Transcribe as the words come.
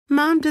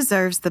Mom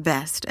deserves the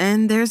best,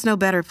 and there's no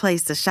better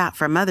place to shop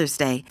for Mother's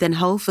Day than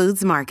Whole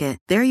Foods Market.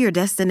 They're your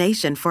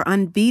destination for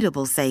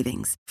unbeatable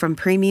savings, from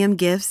premium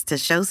gifts to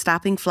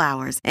show-stopping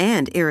flowers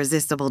and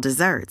irresistible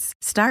desserts.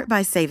 Start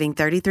by saving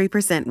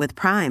 33% with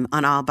Prime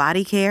on all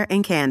body care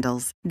and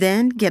candles.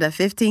 Then get a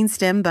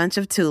 15-stem bunch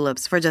of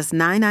tulips for just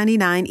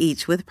 $9.99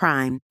 each with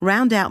Prime.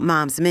 Round out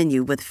Mom's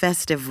menu with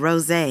festive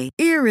rosé,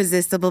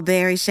 irresistible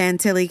berry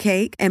chantilly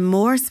cake, and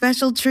more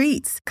special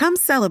treats. Come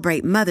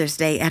celebrate Mother's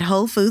Day at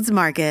Whole Foods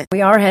Market. We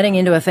are heading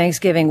into a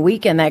Thanksgiving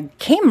weekend that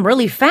came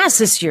really fast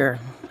this year.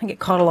 I think it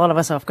caught a lot of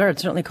us off guard.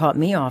 It certainly caught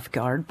me off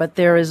guard, but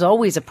there is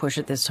always a push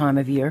at this time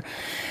of year,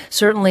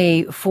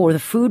 certainly for the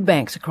food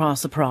banks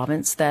across the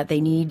province, that they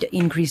need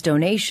increased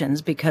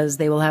donations because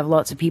they will have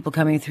lots of people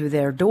coming through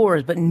their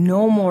doors, but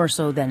no more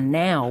so than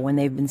now when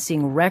they've been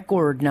seeing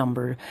record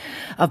number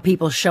of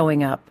people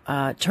showing up,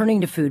 turning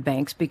to food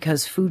banks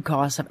because food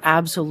costs have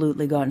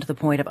absolutely gotten to the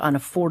point of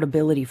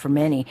unaffordability for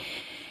many.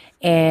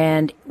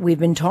 And we've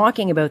been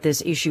talking about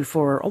this issue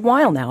for a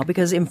while now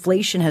because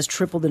inflation has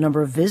tripled the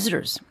number of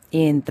visitors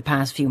in the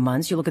past few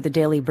months. You look at the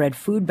Daily Bread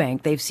Food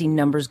Bank, they've seen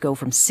numbers go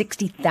from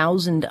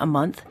 60,000 a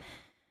month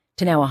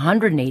to now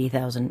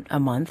 180,000 a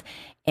month.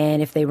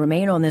 And if they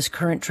remain on this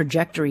current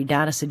trajectory,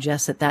 data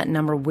suggests that that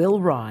number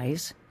will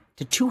rise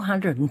to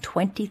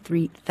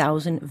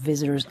 223,000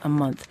 visitors a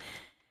month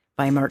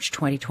by March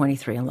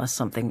 2023, unless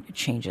something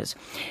changes.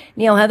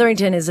 Neil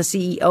Hetherington is the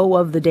CEO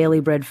of the Daily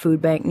Bread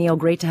Food Bank. Neil,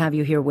 great to have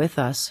you here with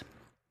us.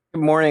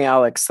 Good morning,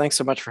 Alex. Thanks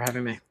so much for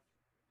having me.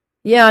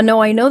 Yeah,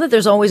 no, I know that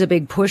there's always a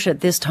big push at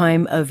this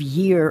time of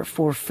year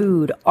for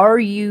food. Are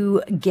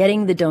you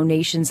getting the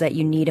donations that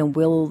you need, and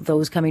will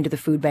those coming to the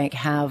food bank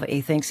have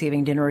a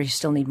Thanksgiving dinner, or you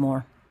still need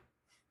more?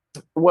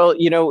 Well,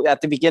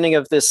 at the beginning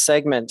of this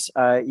segment,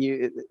 I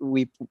think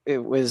it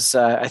was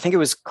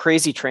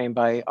 "Crazy Train"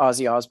 by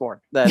Ozzy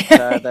Osbourne.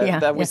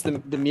 That was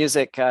the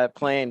music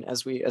playing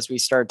as we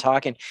started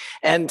talking,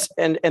 and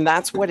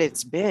that's what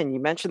it's been. You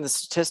mentioned the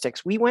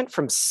statistics. We went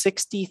from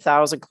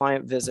 60,000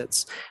 client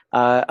visits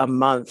a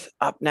month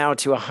up now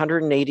to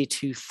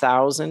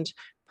 182,000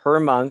 per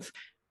month,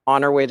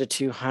 on our way to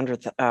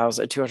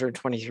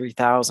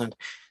 223,000.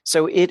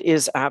 So it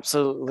is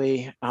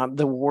absolutely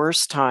the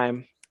worst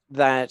time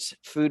that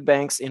food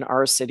banks in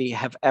our city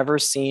have ever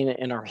seen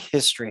in our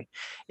history.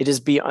 It is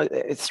beyond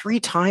 3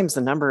 times the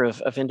number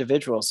of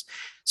individuals.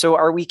 So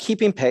are we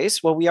keeping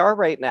pace? Well, we are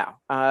right now.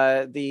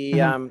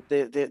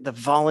 The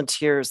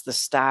volunteers, the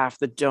staff,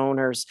 the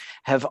donors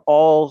have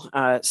all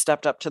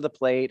stepped up to the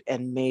plate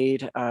and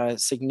made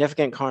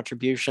significant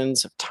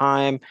contributions of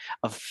time,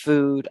 of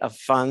food, of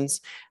funds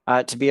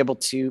to be able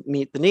to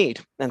meet the need.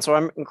 And so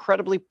I'm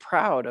incredibly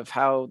proud of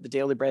how the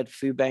Daily Bread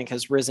Food Bank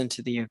has risen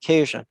to the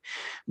occasion.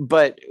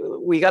 But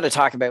we got to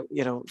talk about,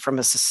 from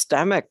a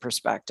systemic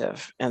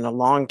perspective and a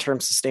long-term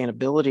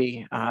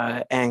sustainability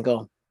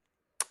angle,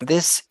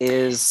 this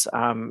is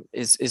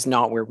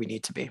not where we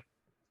need to be.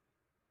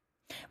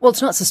 Well,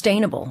 it's not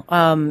sustainable.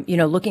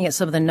 Looking at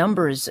some of the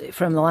numbers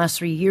from the last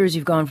 3 years,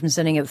 you've gone from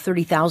sending out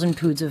 30,000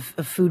 pounds of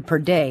food per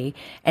day,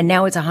 and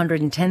now it's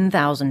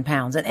 110,000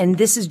 pounds. And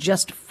this is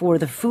just for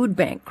the food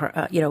bank,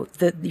 your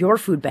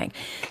food bank.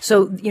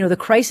 So, the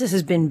crisis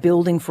has been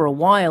building for a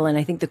while, and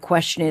I think the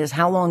question is,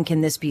 how long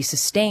can this be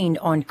sustained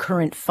on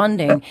current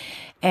funding?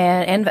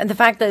 And the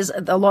fact that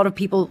a lot of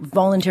people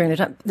volunteering their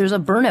time, there's a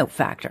burnout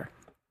factor.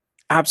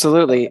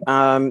 Absolutely.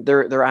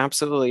 There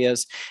absolutely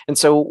is. And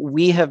so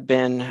we have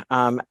been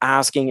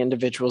asking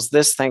individuals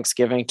this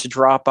Thanksgiving to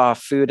drop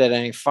off food at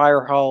any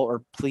fire hall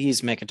or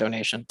please make a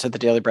donation to the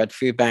Daily Bread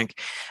Food Bank.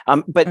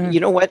 But you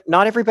know what?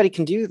 Not everybody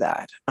can do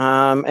that.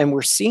 And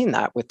we're seeing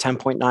that with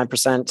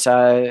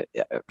 10.9%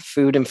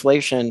 food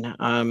inflation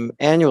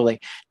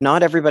annually.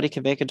 Not everybody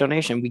can make a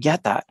donation. We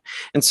get that.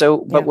 And so,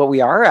 but what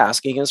we are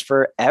asking is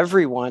for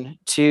everyone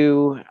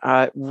to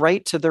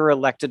write to their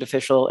elected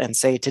official and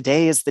say,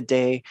 today is the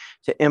day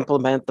to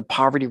implement the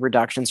poverty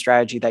reduction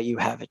strategy that you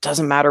have. It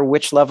doesn't matter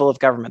which level of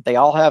government, they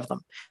all have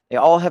them. They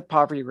all have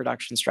poverty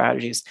reduction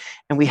strategies.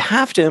 And we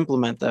have to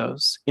implement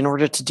those in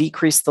order to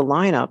decrease the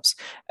lineups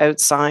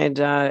outside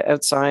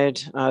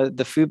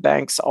the food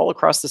banks all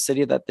across the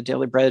city that the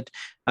Daily Bread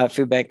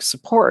Food Bank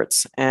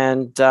supports.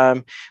 And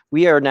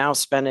we are now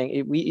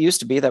spending, we used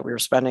to be that we were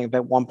spending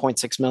about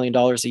 $1.6 million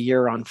a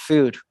year on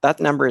food. That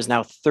number is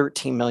now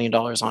 $13 million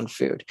on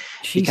food.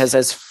 Jeez. Because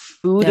as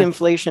food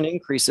inflation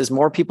increases,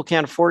 more people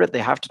can't afford it. They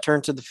have to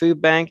turn to the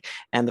food bank,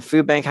 and the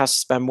food bank has to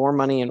spend more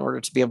money in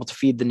order to be able to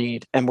feed the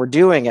need. And we're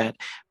doing it,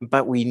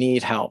 but we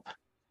need help.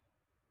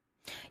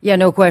 Yeah,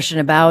 no question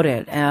about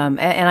it. And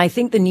I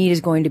think the need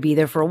is going to be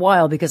there for a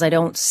while because I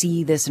don't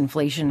see this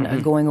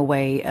inflation going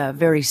away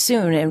very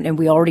soon. And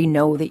we already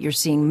know that you're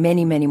seeing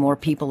many, many more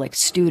people like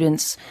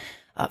students,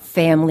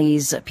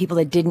 families, people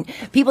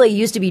that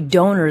used to be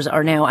donors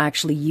are now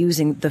actually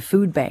using the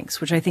food banks,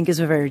 which I think is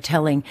a very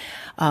telling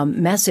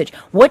message.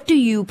 What do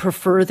you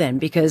prefer then?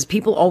 Because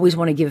people always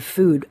want to give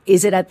food.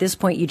 Is it at this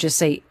point you just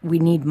say, we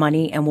need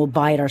money and we'll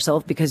buy it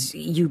ourselves? Because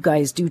you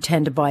guys do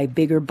tend to buy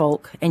bigger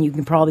bulk and you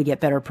can probably get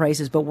better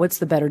prices, but what's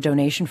the better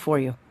donation for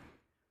you?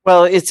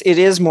 Well, it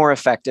is more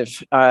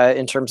effective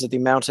in terms of the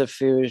amount of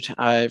food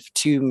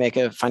to make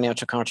a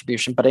financial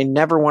contribution, but I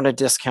never want to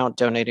discount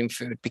donating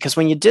food because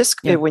when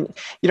Yeah. when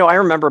I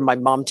remember my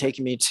mom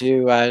taking me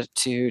to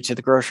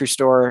the grocery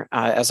store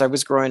as I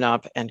was growing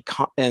up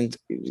and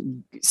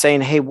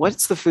saying, "Hey,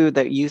 what's the food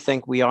that you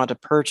think we ought to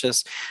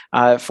purchase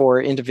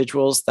for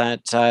individuals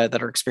that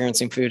are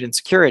experiencing food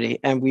insecurity?"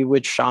 And we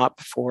would shop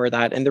for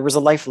that, and there was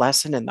a life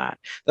lesson in that.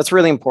 That's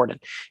really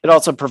important. It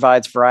also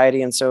provides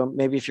variety, and so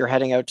maybe if you're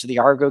heading out to the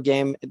Argo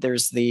game,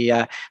 there's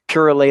the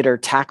Purolator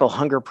Tackle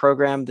Hunger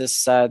program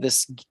this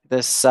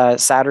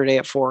Saturday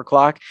at 4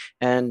 o'clock,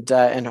 and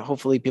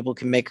hopefully people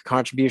can make a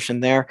contribution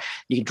there.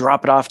 You can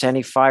drop it off to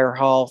any fire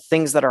hall.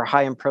 Things that are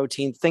high in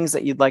protein, things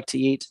that you'd like to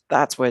eat.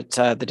 That's what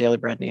the Daily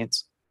Bread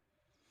needs.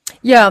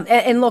 Yeah,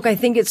 and look, I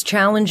think it's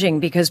challenging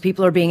because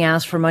people are being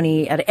asked for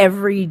money at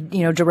every,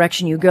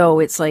 direction you go.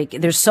 It's like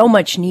there's so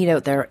much need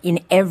out there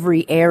in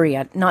every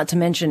area, not to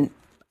mention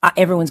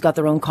everyone's got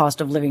their own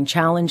cost of living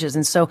challenges.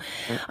 And so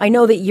I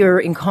know that you're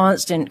in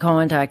constant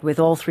contact with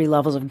all three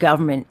levels of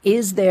government.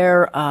 Is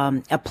there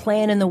a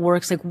plan in the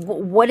works? Like,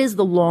 what is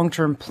the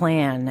long-term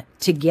plan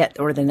to get,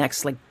 or the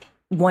next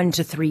 1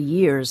 to 3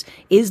 years?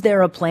 Is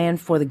there a plan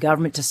for the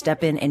government to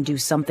step in and do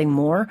something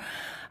more?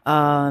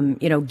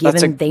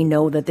 Given they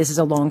know that this is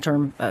a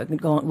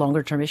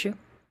longer term issue?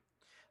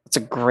 That's a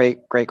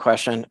great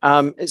question.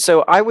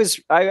 So I was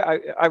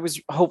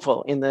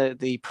hopeful in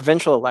the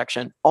provincial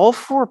election. All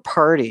four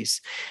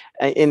parties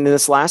in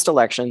this last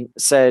election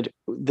said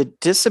the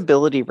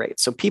disability rate,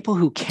 so people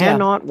who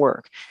cannot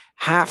work,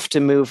 have to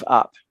move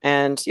up.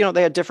 And,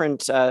 they had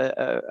different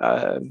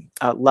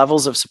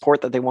levels of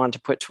support that they wanted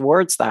to put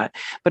towards that.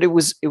 But it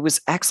was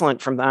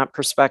excellent from that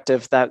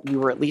perspective that we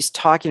were at least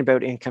talking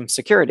about income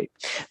security.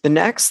 The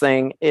next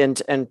thing,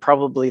 and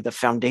probably the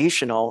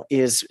foundational,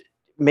 is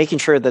making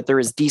sure that there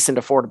is decent,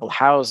 affordable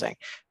housing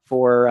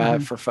for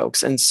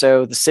folks. And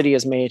so the city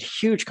has made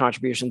huge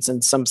contributions,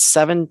 and some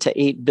 $7 to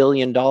 $8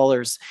 billion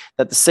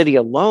that the city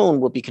alone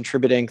will be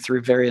contributing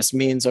through various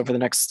means over the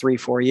next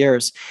 3-4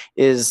 years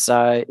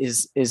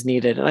is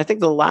needed. And I think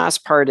the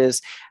last part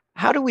is,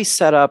 how do we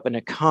set up an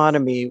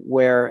economy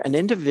where an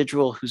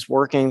individual who's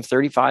working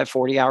 35,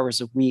 40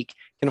 hours a week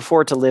can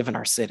afford to live in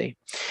our city?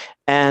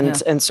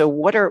 And so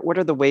what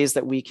are the ways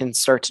that we can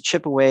start to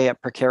chip away at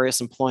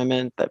precarious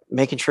employment, that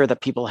making sure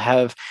that people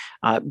have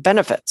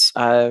benefits,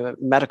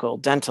 medical,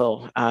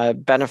 dental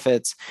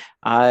benefits,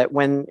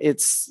 when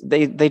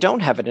they don't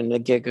have it in a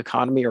gig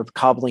economy or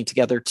cobbling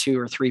together 2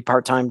 or 3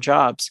 part-time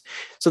jobs.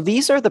 So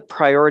these are the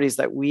priorities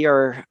that we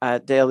are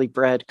at Daily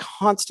Bread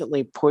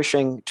constantly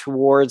pushing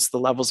towards the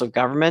levels of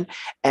government.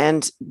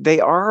 And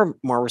they are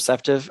more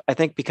receptive, I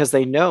think, because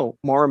they know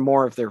more and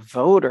more of their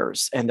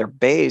voters and their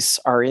base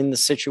are in the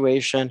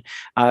situation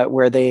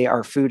where they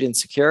are food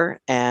insecure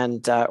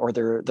and or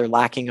they're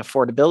lacking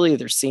affordability.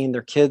 They're seeing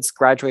their kids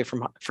graduate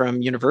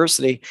from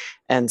university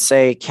and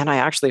say, "Can I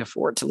actually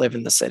afford to live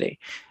in the city?"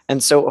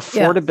 And so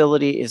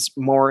affordability is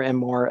more and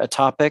more a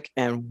topic,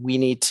 and we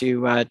need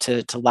to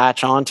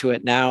latch onto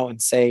it now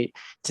and say,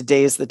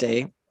 today is the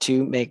day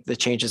to make the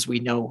changes we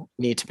know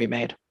need to be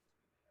made.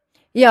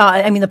 Yeah,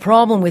 I mean, the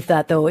problem with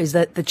that, though, is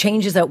that the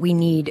changes that we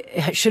need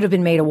should have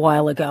been made a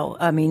while ago.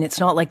 I mean, it's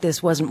not like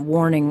this wasn't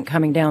warning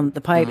coming down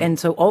the pipe. And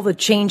so all the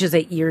changes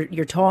that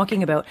you're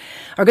talking about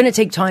are going to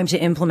take time to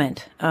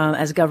implement,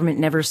 as government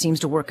never seems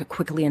to work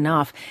quickly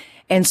enough.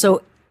 And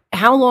so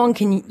how long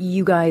can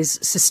you guys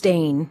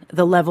sustain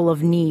the level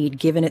of need,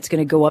 given it's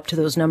going to go up to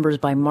those numbers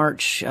by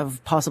March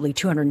of possibly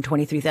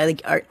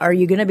 223,000? Are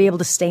you going to be able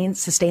to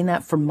sustain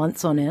that for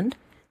months on end?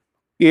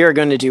 We are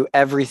going to do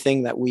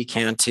everything that we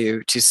can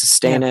to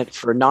sustain it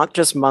for not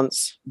just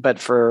months, but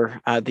for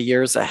the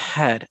years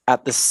ahead.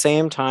 At the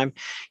same time,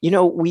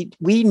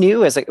 we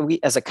knew as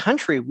a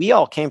country, we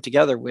all came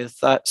together with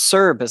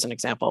CERB as an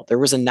example. There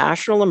was a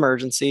national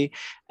emergency,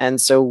 and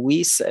so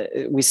we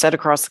said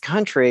across the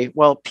country,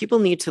 well, people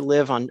need to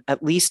live on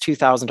at least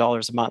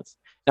 $2,000 a month.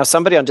 Now,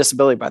 somebody on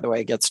disability, by the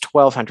way, gets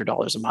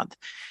 $1,200 a month.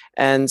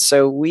 And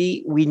so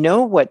we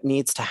know what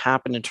needs to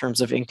happen in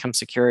terms of income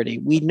security.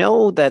 We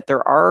know that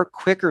there are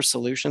quicker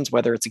solutions,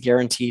 whether it's a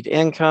guaranteed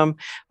income,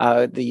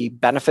 the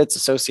benefits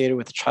associated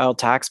with the child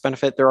tax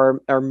benefit.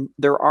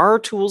 There are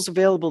tools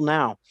available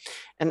now.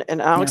 And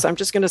Alex, I'm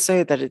just going to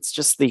say that it's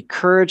just the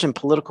courage and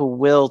political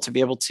will to be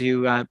able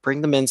to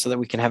bring them in so that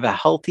we can have a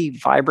healthy,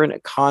 vibrant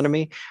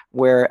economy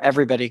where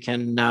everybody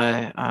can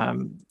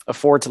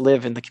afford to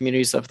live in the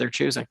communities of their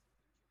choosing.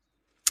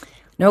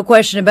 No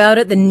question about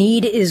it. The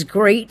need is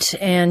great,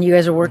 and you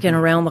guys are working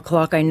around the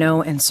clock, I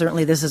know, and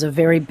certainly this is a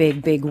very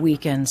big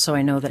weekend, so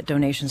I know that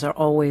donations are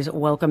always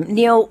welcome.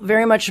 Neil,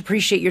 very much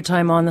appreciate your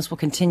time on this. We'll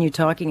continue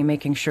talking and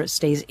making sure it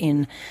stays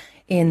in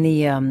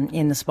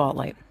the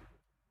spotlight.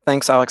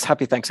 Thanks, Alex.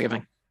 Happy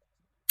Thanksgiving.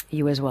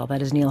 You as well.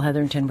 That is Neil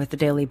Hetherington with the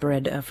Daily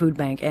Bread Food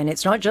Bank, and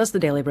it's not just the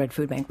Daily Bread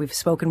Food Bank. We've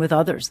spoken with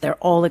others. They're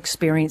all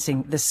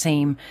experiencing the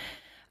same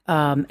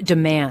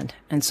demand.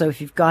 And so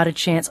if you've got a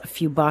chance, a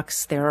few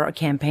bucks, there are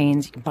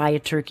campaigns. You can buy a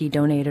turkey,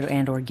 donate it,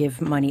 and or give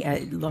money.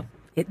 Look,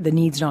 the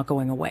need's not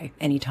going away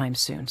anytime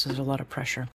soon. So there's a lot of pressure.